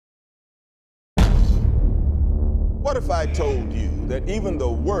What if I told you that even the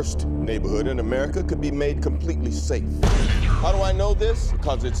worst neighborhood in America could be made completely safe? How do I know this?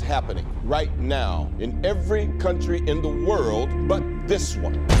 Because it's happening right now in every country in the world but this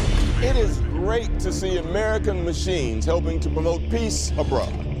one. It is great to see American machines helping to promote peace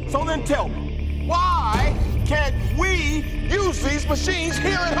abroad. So then tell me, why can't we use these machines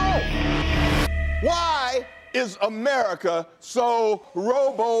here at home? Why is America so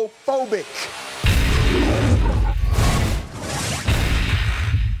robophobic?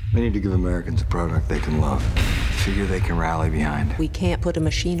 We need to give Americans a product they can love. Figure they can rally behind. We can't put a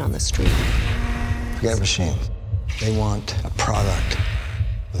machine on the street. Forget machines. They want a product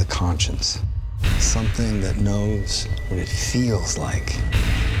with a conscience. Something that knows what it feels like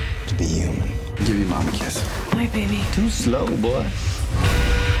to be human. Give your mom a kiss. Hi, baby. Too slow, boy.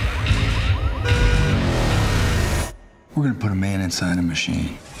 We're gonna put a man inside a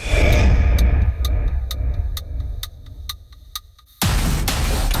machine.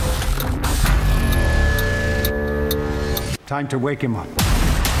 Time to wake him up.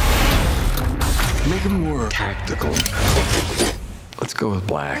 Make him more tactical. Let's go with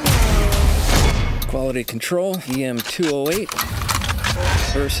black. Quality control, EM 208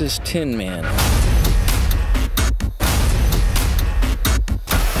 versus Tin Man.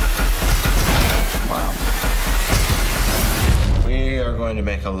 Wow. We are going to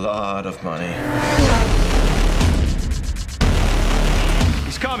make a lot of money.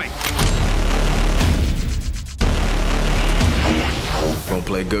 He's coming. Gonna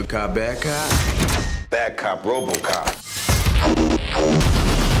play good cop, bad cop? Bad cop, Robocop.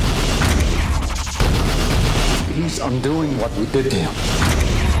 He's undoing what we did to him.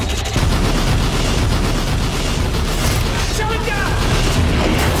 Shut it down!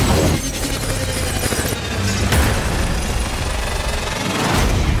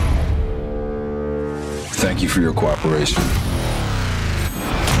 Thank you for your cooperation.